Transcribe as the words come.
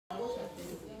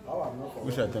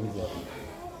Which attempt?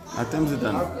 Attempts it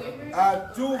done.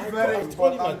 Two very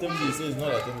important. Attempts, he says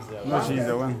not attempts. No, she's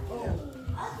the one.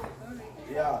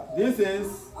 Yeah, this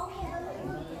is.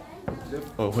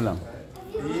 Oh, hold on.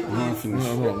 No.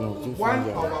 One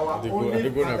of our only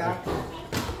father.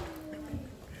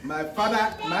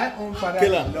 My own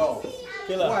father-in-law,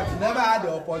 who has never had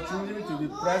the opportunity to be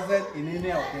present in any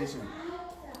occasion.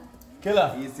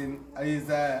 He's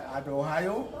at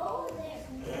Ohio.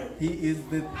 He is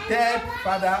the third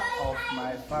father of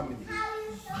my family.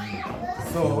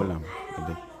 So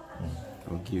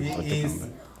he is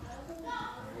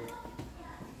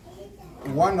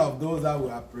one of those that we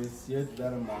appreciate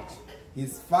very much.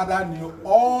 His father knew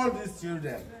all these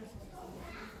children.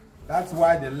 That's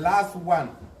why the last one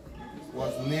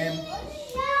was named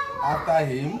after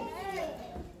him,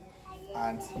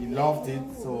 and he loved it.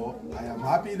 So I am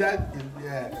happy that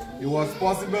it was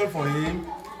possible for him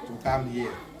to come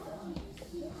here.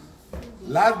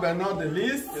 Last but not the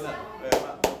least, his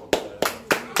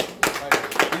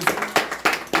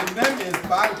name is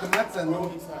Frank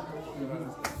Matsano.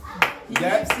 He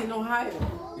lives in Ohio.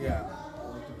 Yeah.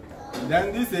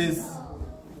 Then this is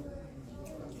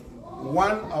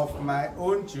one of my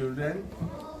own children,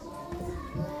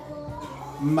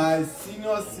 my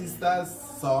senior sister's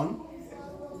son,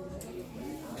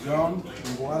 John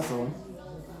Nguason.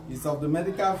 He's of the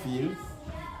medical field,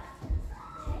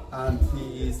 and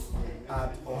he is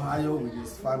at Ohio with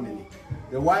his family.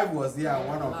 The wife was here,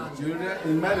 one of the children,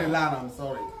 in Maryland, I'm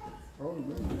sorry.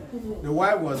 The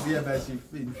wife was here, but she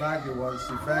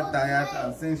felt tired,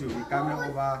 and since she'll be coming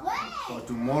over for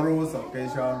tomorrow's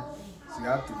occasion, she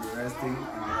had to be resting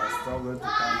and has struggled to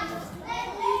come here.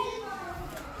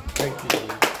 Thank you.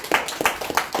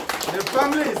 The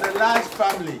family is a large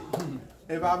family.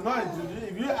 If I'm not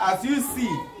introduced, as you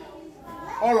see,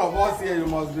 all of us here, you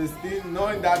must be still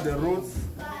knowing that the roads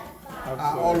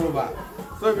are all over.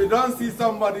 So if you don't see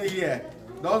somebody here,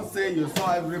 don't say you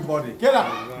saw everybody.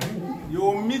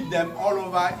 You meet them all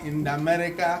over in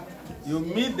America, you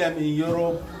meet them in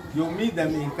Europe, you meet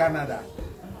them in Canada.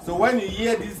 So when you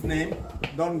hear this name,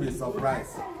 don't be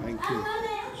surprised. Thank you.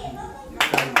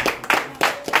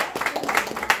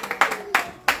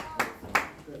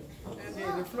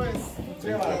 The floor is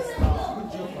good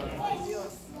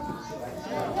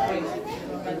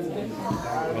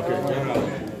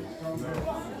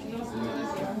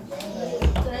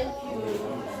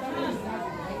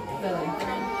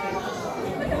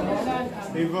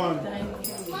Yvonne,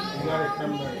 you gotta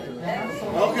come back.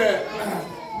 Okay.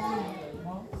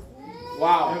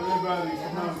 Wow. Everybody,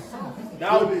 come on.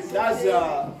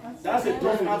 That's a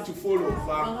tough act to follow,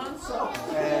 fam.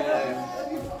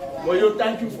 But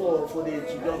thank you for the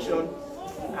introduction,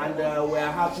 and we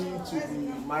are happy to be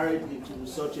married into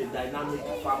such a dynamic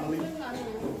family.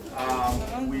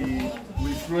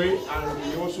 We pray, and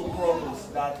we also promise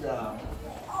that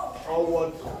all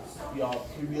what your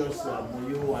previous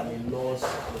Moyo and in-laws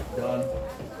have done,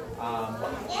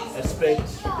 expect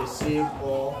the same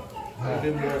or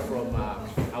even more from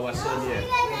our son here.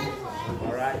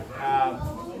 All right.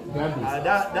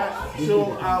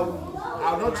 So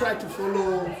I'll not try to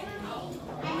follow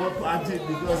what I did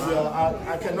because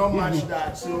I cannot match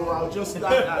that. So I'll just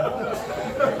start.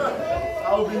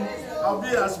 I'll be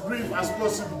as brief as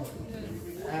possible,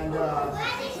 and so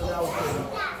that we can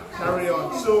carry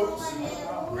on. So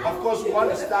of course we want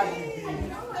to start with the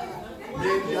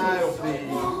main guy of the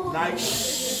night.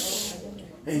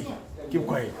 Hey, keep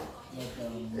quiet.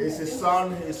 He's a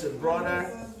son, he's a brother,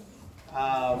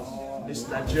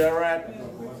 Mr. Gerard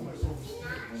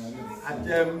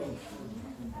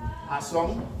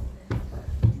ASONG.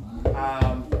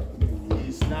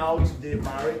 He's now today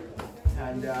married,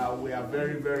 and we are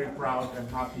very, very proud and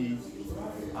happy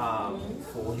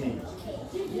for him.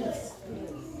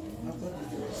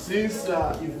 Since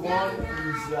Yvonne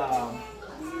is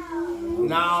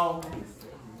now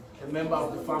a member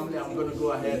of the family, I'm going to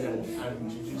go ahead and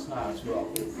introduce her as well.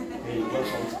 Hey,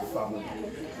 welcome to the family.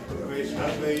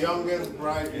 As the youngest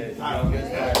bride in town.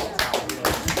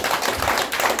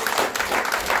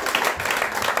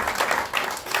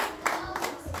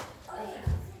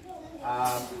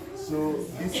 So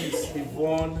this is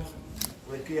Yvonne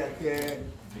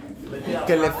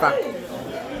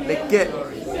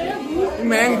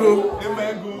Mango.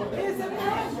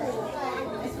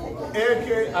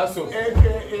 AKA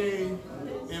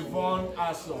Yvonne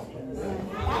ASONG.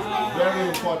 Very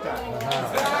important.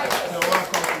 So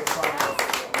welcome to the family.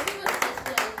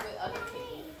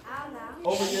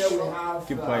 Over here we have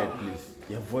Keep quiet, please.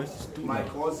 Your voice is too my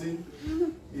loud. cousin.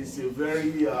 Is a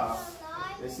very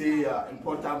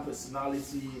important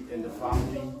personality in the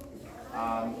family.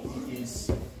 He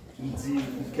is Nzi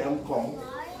Kemkom.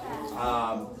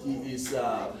 He is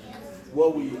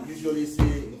what we usually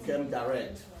say Kem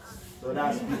Direct. So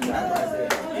that's big time right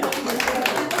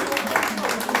there.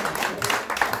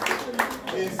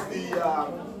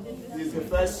 He's the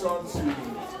first son to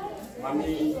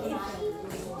Mami.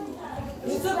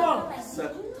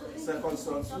 Second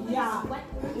son to Yeah,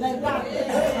 like that. I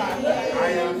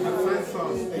am the first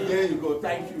son. There you go,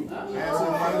 thank you. I am the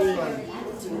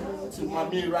Mami to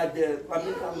Mami right there.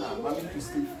 Mami come now, Mami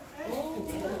Christy.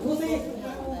 Who's it?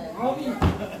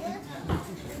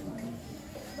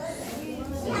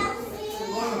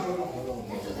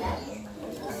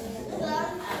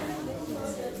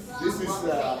 This is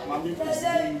Mami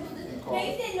Christy,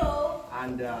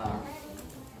 and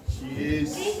she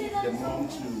is the mom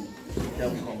to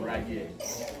them from right here.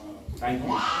 Thank you.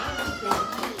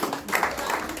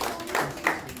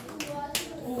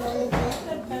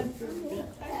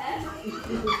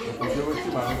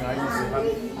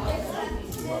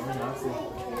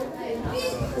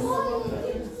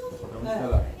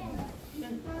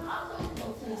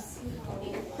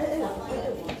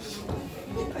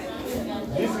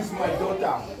 This is my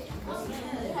daughter.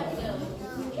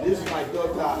 This is my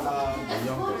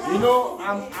daughter. You know,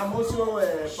 I'm also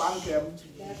a banker.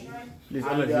 Please,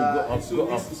 all of you go up, So go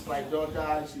up. this is my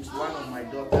daughter. She's one of my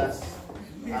daughters.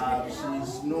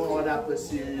 She's no other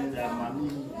person than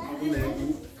Mami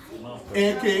Ulebu,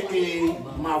 aka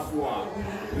Mafua.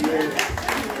 Yes.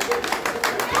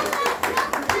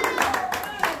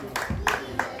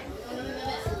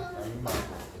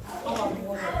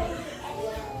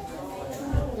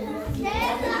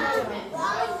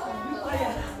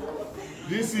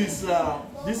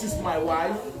 This is my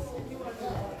wife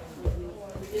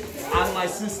and my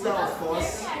sister, of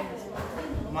course,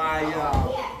 my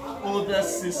older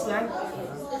sister,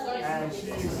 and she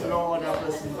is no other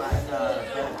person but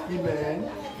Imen.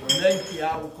 Then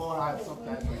Kia will call her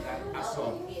sometimes like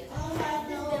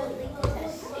ASONG.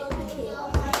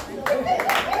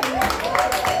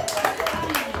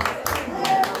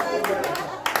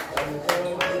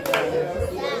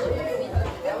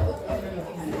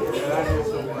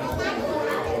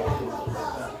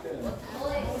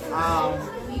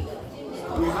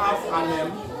 We have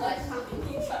Alem,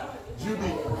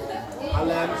 Judy.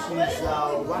 Alem, she's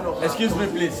one of. Excuse me,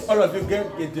 please. All of you get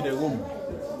into the room.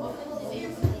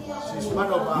 She's one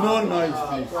of our, No noise,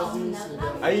 please. cousins.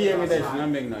 Are you hearing that? It's not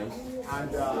making noise.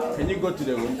 And Can you go to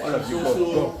the room? All of you also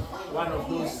go. one of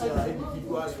those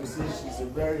individuals who say she's a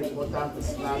very important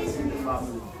personality in the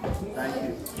family. Thank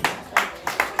you.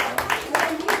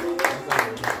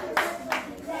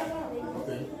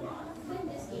 Okay.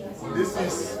 This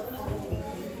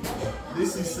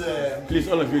is Please,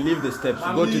 all of you leave the steps.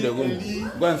 Go to the room.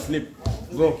 Go and sleep.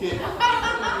 Go. okay.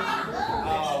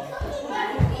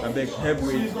 I beg, help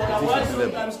me. She's what Teach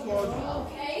them. sometimes called.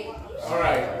 All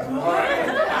right.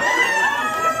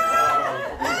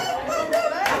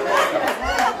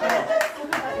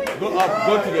 Go up.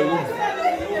 Go to the room.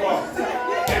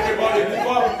 Everybody, move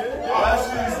up.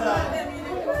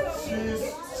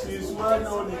 She's well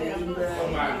known in England.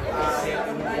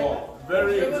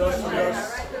 Very industrious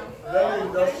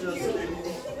lady.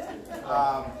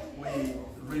 We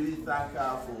really thank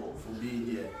her for being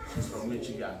here. She's from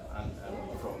Michigan and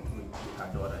from her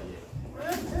daughter here.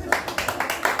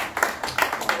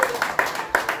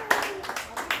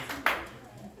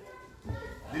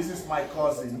 This is my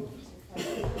cousin,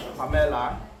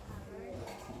 Pamela.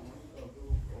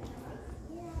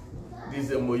 This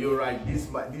is a Moyo right. This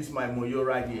is my Moyo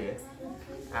right here,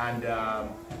 and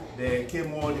they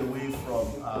came all the way from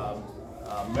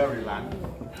Maryland,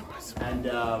 and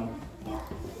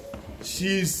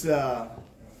she's.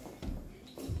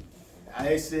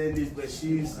 I say this, but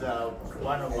she's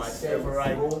one of my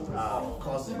favorite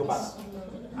cousins,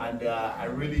 and I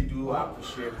really do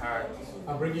appreciate her.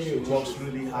 I'm bringing She you. works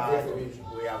really hard.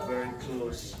 We are very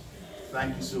close.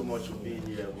 Thank you so much for being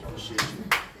here. We appreciate you.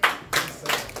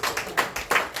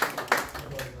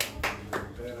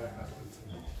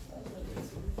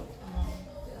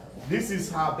 This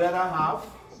is her better half,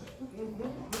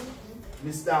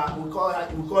 Mr. We call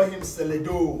him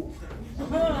Seledo.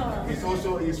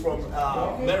 He's from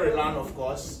Maryland, of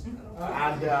course,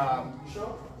 and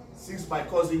since my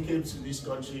cousin came to this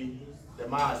country, the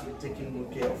man has been taking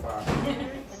good care of her,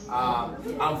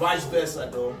 and vice versa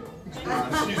though.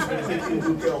 She's been taking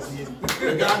good care of him.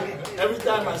 The guy, every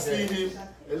time I see him,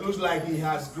 it looks like he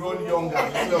has grown younger. So,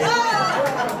 did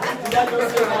I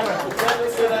just say that? Did I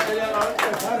just say that earlier on?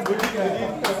 We did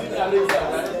arrange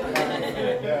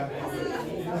that,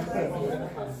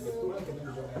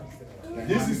 right?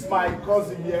 This is my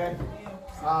cousin here,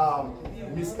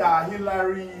 Mr.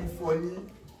 Hilary Foni,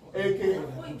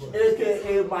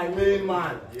 aka my main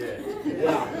man.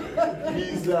 Yeah.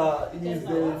 He's the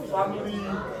family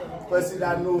person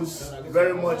that knows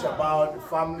very much about the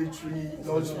family tree,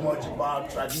 knows much about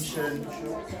tradition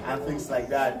and things like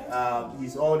that.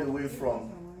 He's all the way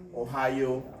from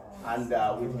Ohio and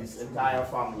with his entire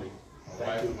family.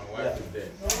 Thank you. My wife is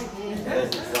dead.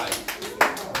 That's his wife.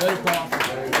 Very powerful.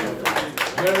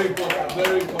 Very important.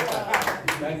 Very important.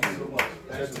 Thank you so much.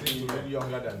 Thanks to being really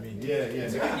younger than me. Yeah.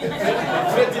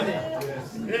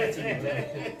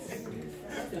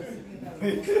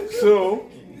 So,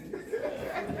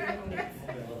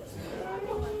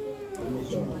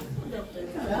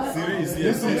 Series,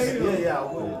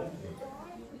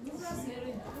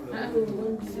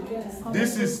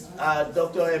 This is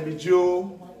Dr.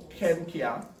 Ebijo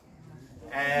Kemkia,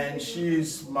 and she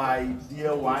is my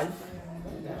dear wife.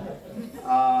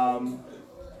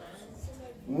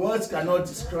 Words cannot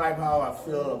describe how I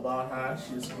feel about her.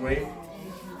 She's great,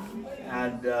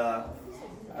 and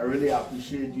I really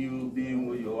appreciate you being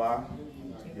who you are.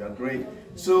 You're great.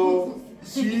 So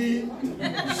she's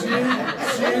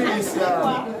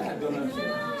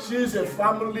a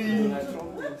family.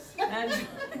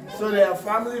 So they are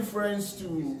family friends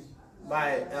to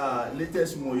my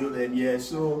latest moyo then, yeah.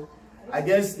 So I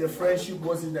guess the friendship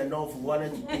wasn't enough. We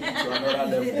wanted to take it to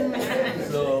another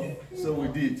level. So we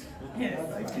did.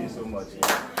 Thank you so much.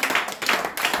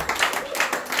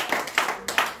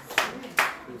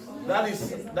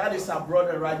 That is our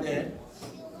brother right there,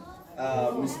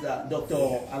 Mr. Dr.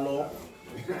 Alo,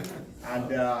 and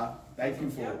thank you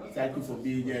for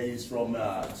being here. He's from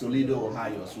Toledo,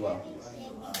 Ohio as well.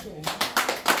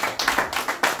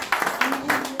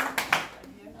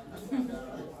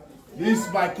 This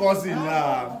is my cousin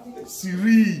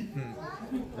Siri,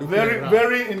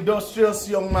 very industrious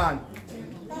young man.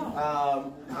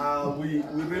 We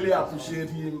really appreciate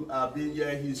him being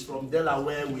here. He's from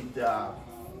Delaware with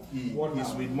he's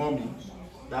with mommy.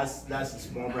 That's his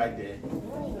mom right there,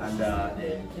 and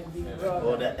the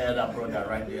other elder brother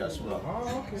right there as well.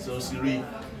 So Siri,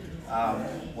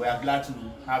 we are glad to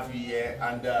have you here,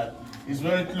 and he's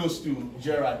very close to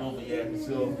Gerard over here.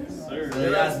 So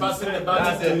that's passing the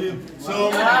baton to him.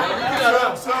 So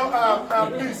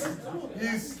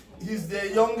please, he's the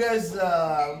youngest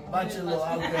bachelor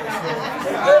out there.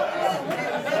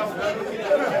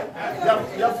 So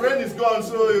your friend is gone,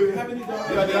 so you are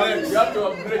the next. You have to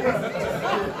upgrade.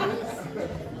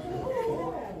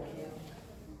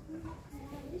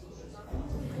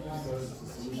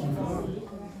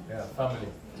 Yeah, family.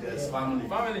 Yes, family.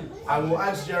 Family. I will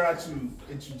ask Gerard to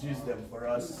introduce them for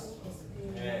us.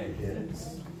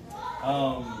 Yes.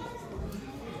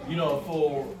 You know,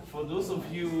 for those of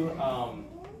you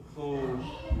who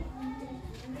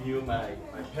knew my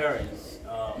parents, you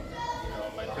know,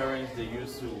 my parents, they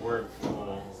used to work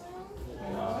for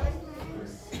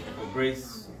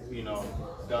Grace, you know,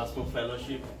 Gospel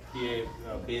Fellowship here,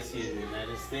 based here in the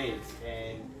United States,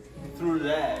 and through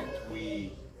that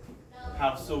we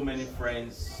have so many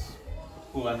friends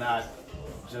who are not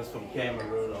just from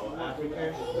Cameroon or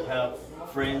Africa. We have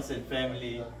friends and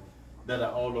family that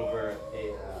are all over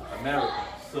America.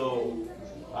 So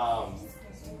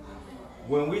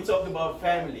when we talk about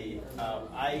family,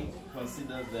 I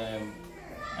consider them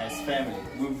as family.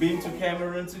 We've been to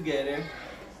Cameroon together,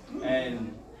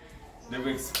 and they've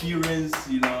experienced,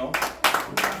 you know,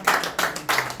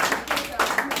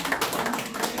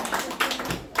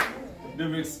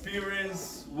 they've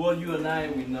experienced what you and I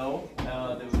we know.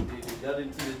 They got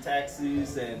into the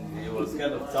taxis, and it was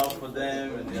kind of tough for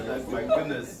them, and they're like, my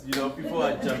goodness, you know, people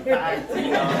are jump packed,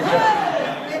 you know.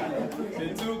 They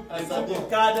took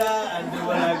Okada, and they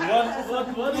were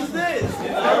like, what is this, you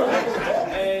know?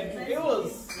 And it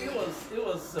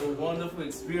was a wonderful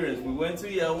experience. We went to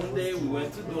Yaoundé, we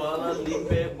went to Douala,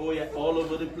 Limbe, Boya, all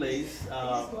over the place.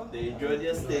 They enjoyed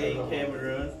their stay in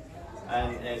Cameroon.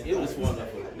 And it was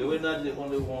wonderful. They were not the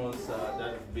only ones that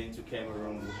have been to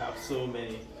Cameroon. We have so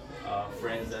many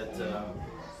friends that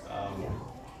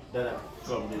are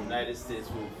from the United States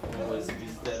who always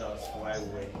visited us while we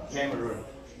were in Cameroon.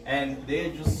 And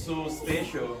they're just so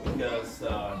special because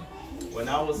when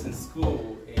I was in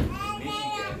school in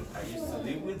Michigan, I used to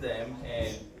live with them,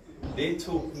 and they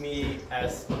took me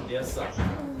as their son.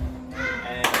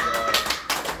 And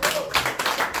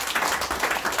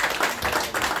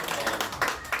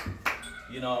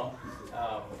you know,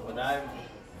 when I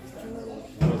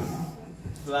was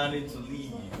planning to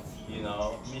leave, you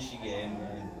know, Michigan,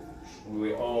 and we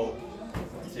were all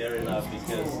tearing up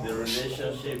because the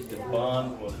relationship, the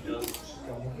bond was just,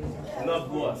 not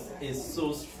was, it's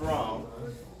so strong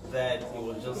that it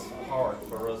was just hard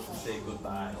for us to say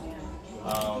goodbye.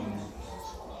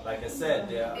 Like I said,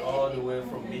 they are all the way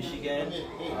from Michigan.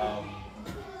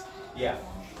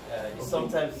 It's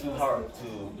sometimes too hard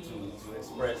to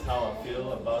express how I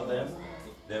feel about them.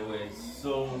 They were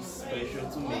so special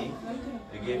to me.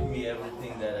 They gave me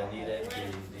everything that I needed.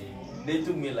 They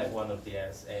took me like one of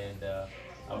theirs, and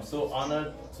I'm so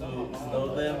honored to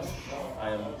know them.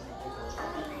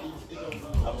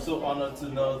 I'm so honored to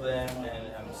know them,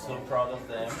 and I'm so proud of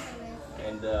them.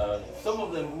 And some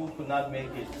of them who could not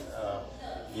make it,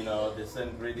 they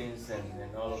send greetings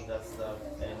and all of that stuff.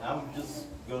 And I'm just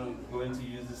going to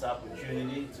use this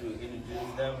opportunity to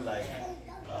introduce them, like,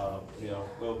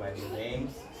 go by their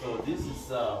names. So this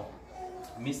is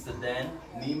Mr. Dan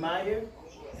Niemeyer,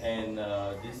 and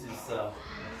this is,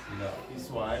 his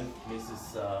wife,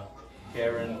 Mrs.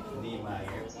 Karen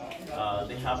Niemeyer.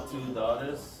 They have 2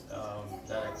 daughters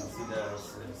that I consider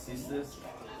as sisters.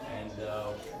 And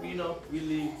we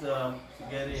lived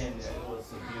together, and it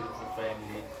was a beautiful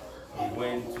family. We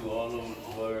went to all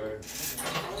over,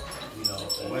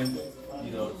 went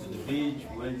to the beach,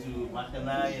 went to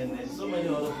Makanai, and so many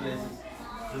other places,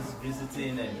 just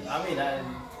visiting. And I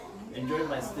enjoyed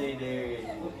my stay there.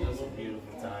 It was a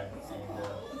beautiful time.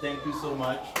 And thank you so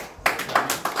much for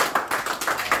coming.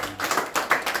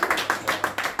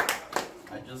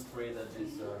 I just pray that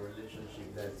this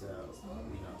relationship that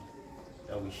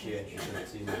that we share should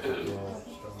continue to grow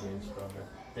stronger and stronger.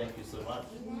 Thank you so much.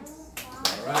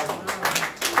 All right.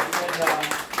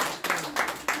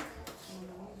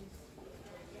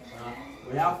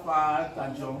 We have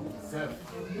Tanjong himself.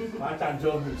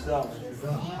 Tanjong himself.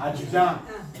 Adjutant.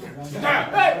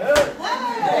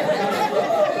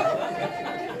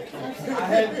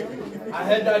 I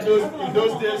heard that in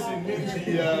those days in Minji,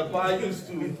 Pa used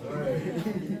to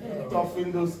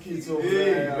toughen those kids over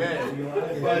there.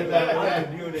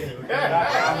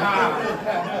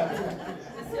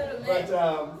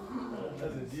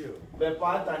 But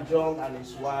Pa Tanjong and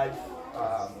his wife,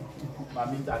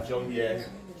 Mami Tanjong here,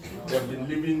 they've been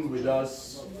living with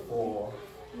us for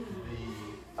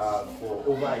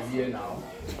over a year now.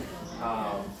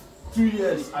 2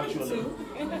 years actually.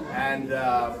 And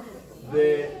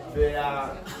they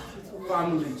are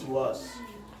family to us.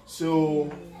 So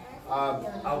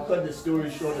I'll cut the story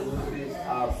short a little bit.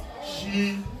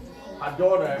 Her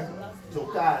daughter,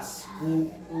 Tokas,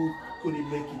 who couldn't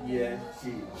make it here,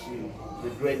 she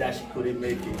regret that she couldn't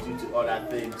make it due to other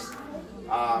things.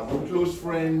 We're close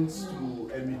friends to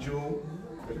Emijo.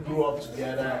 They grew up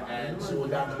together, and so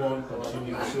that bond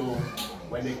continued. So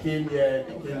when they came here,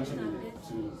 they came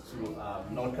to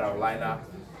North Carolina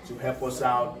to help us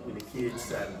out with the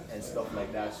kids and stuff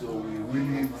like that. So we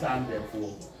really thank them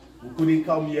for. We couldn't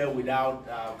come here without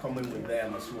coming with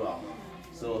them as well.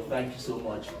 So thank you so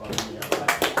much for being here.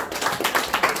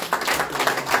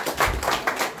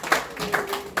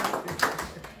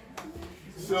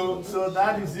 So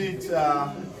that is it.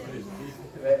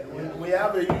 We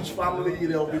have a huge family.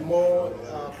 There will be more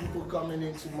people coming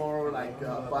in tomorrow, like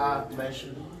Bob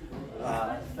mentioned.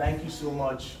 Thank you so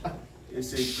much.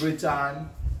 It's a great time.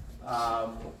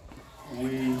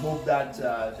 We hope that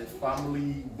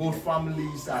both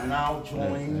families are now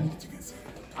joined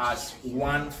as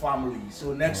one family.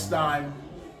 So next time,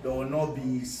 there will not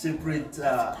be separate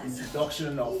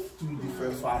introduction of 2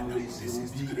 different families. It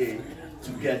will be a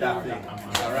together thing.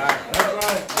 All right? All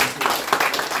right.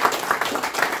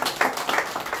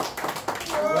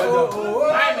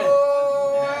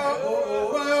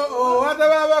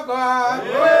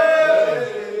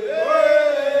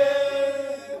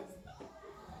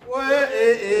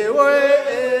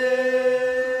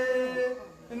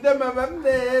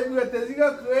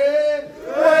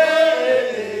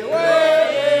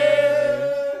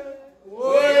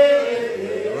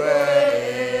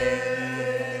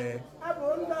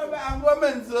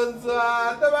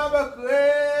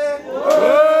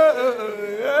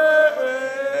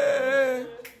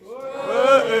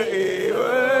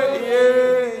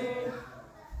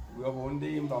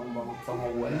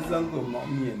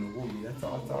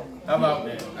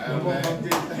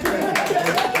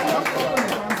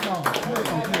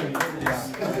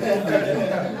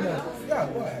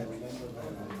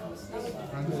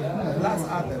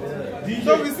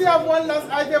 So we still have one last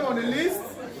item on the list,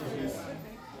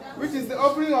 which is the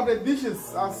opening of the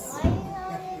dishes, as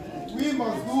we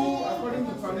must do according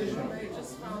to tradition.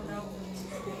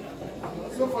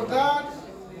 So for that,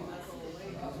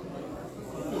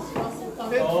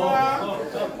 Petra,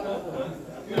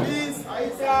 Elise,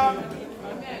 Aisha,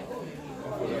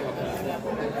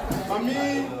 Mami,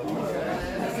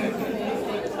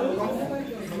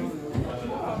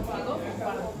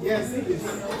 yes, it is.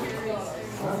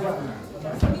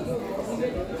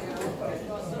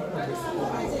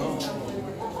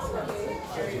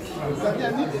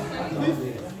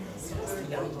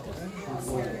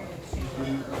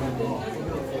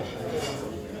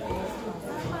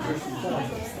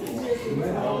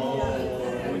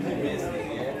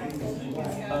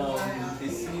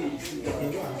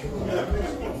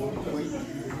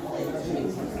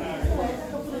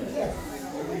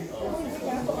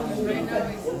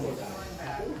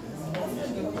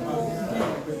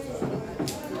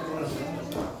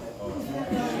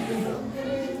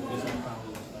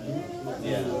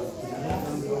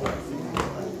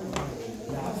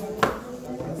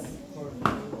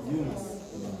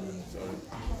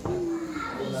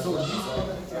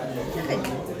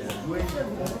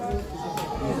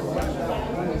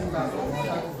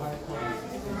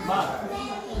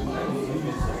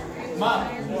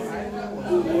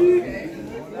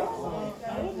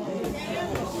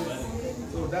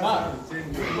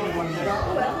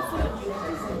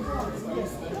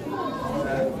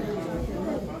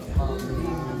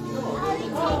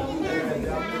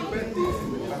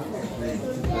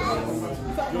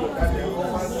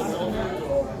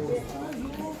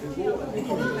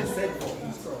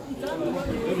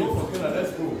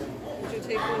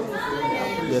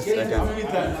 Yes, I can.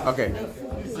 Okay.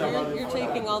 You're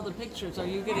taking all the pictures. Are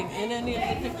you getting in any of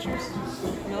the pictures?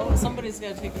 No? Somebody's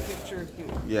got to take a picture of you.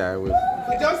 Yeah, I will.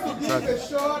 Just to give a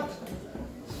short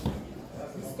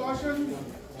discussion,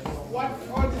 what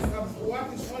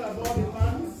is all about the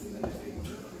funds.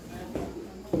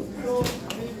 So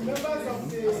the members of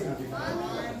the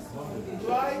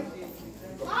tribe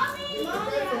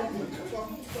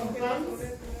some funds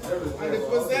and they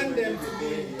present them to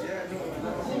the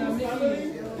family.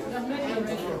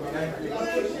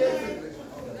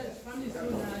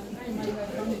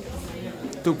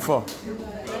 Took 4.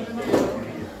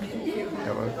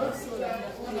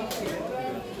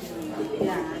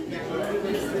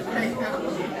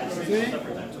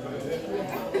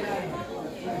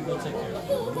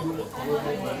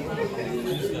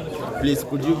 Please,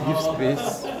 could you give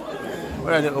space?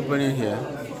 What are they opening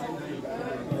here?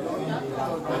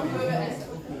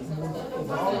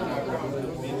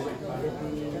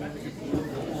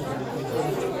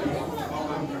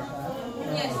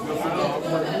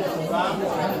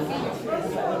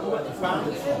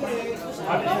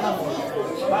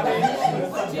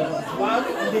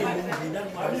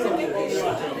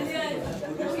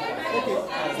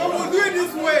 So we'll do it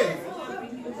this way.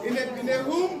 In a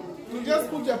room, you just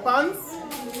put your pants.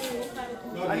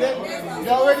 And then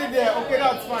you're already there. Okay,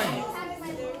 that's fine.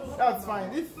 That's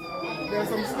fine. If there's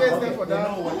some space there for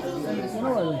that. No,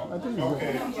 I think it's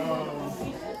okay.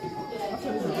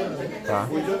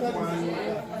 We just want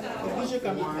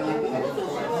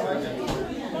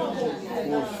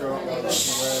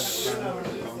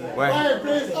Quiet,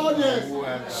 please, audience.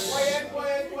 Quiet.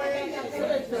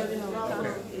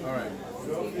 All right.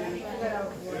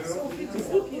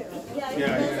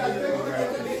 Yeah.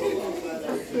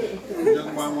 Just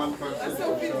one person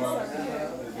to show us the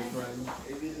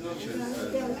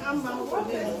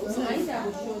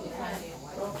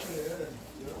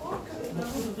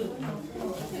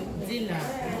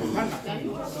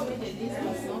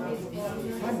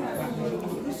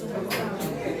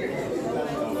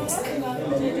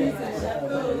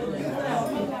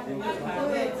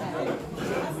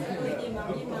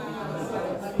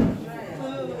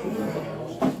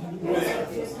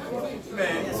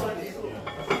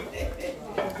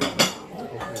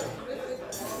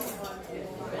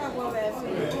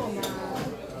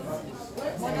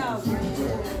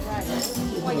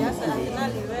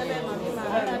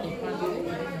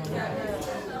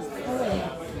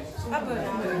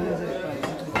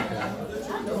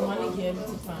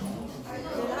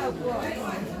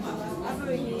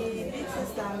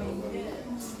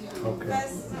Okay.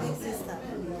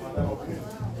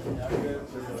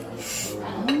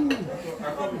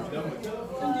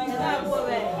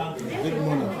 Good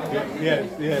morning. Yes.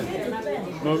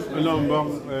 No,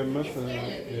 Mr.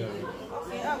 Yeah.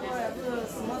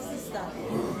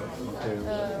 Okay.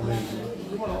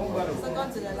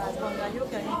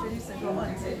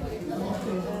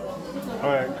 All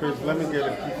right, Chris, let me get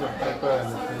a piece of paper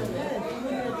and a pen.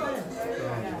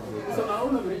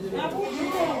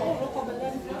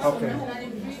 Okay.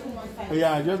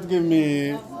 Yeah, just give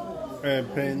me a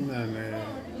pen and a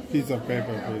piece of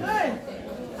paper, please.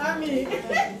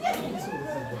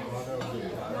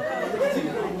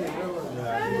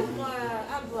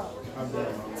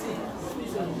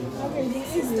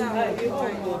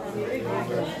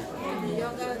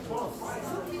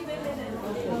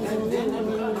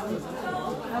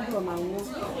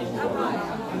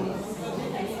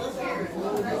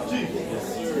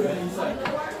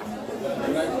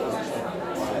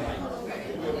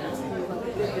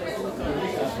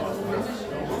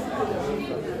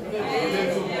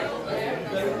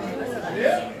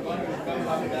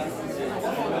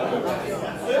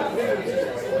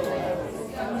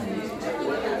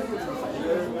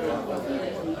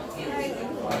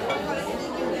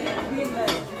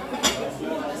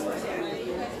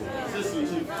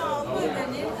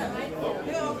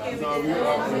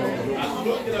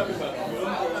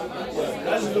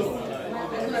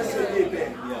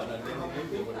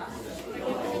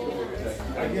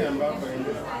 Again,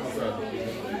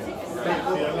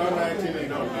 you're not writing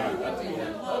it out loud.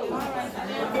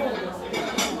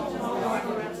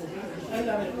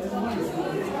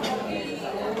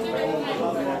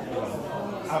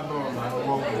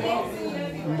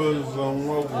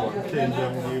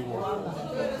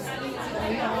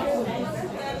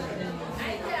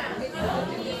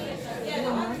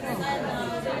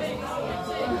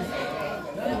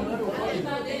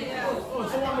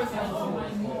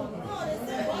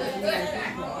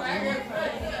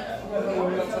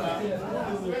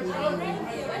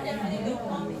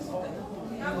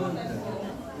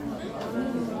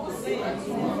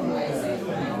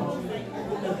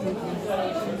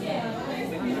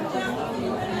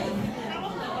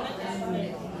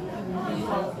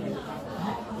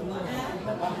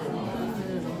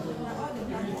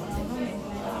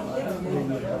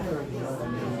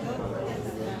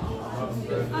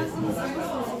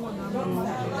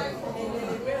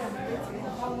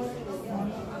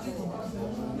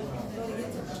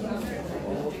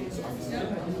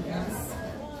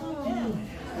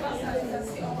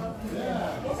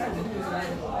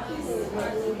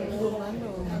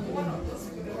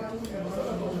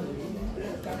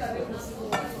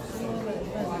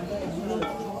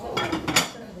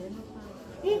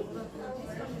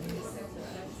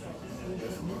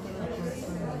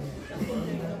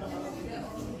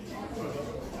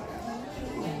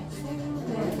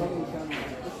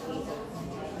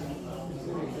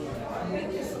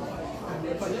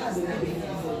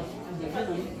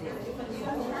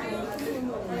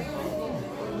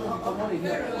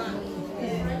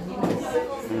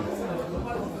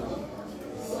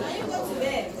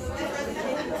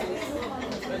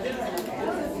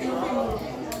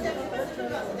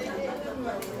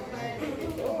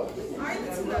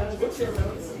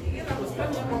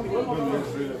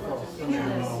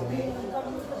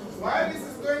 While this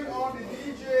is going on, the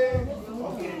DJ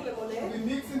will be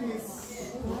mixing his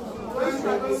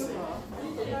vegetables.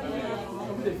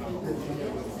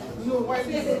 No, while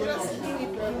this is going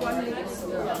on.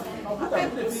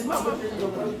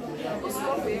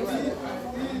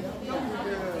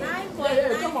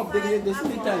 Come up, the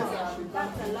city time.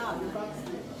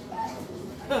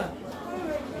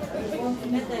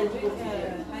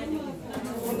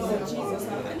 Jesus,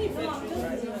 I need vegetables.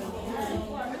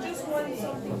 I just want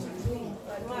something to drink.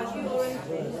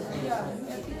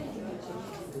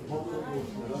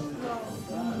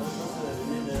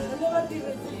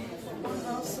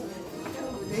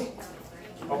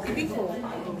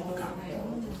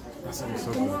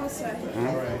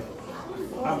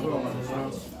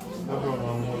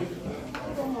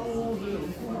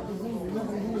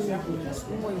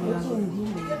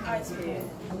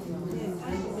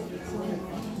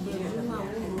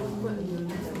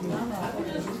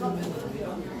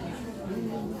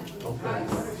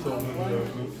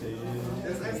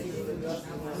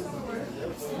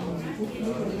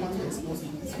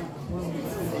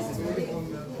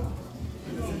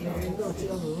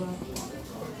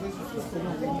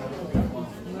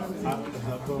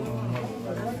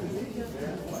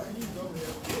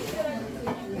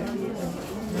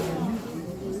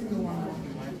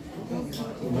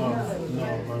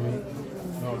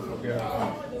 No, forget about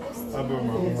it. I'll do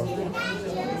my own.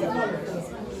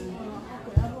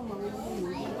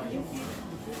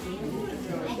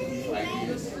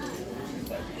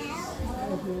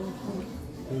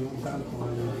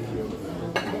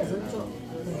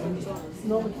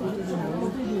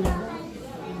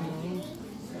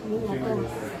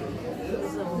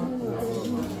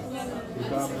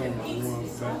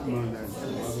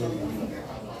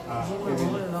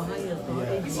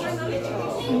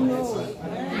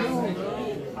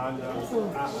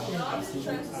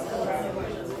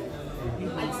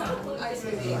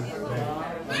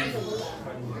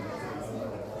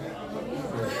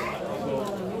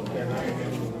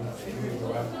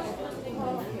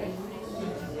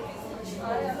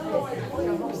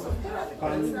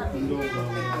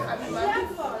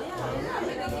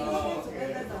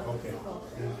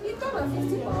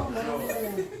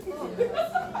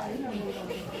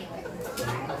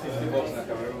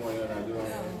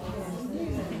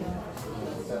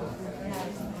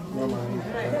 Mama.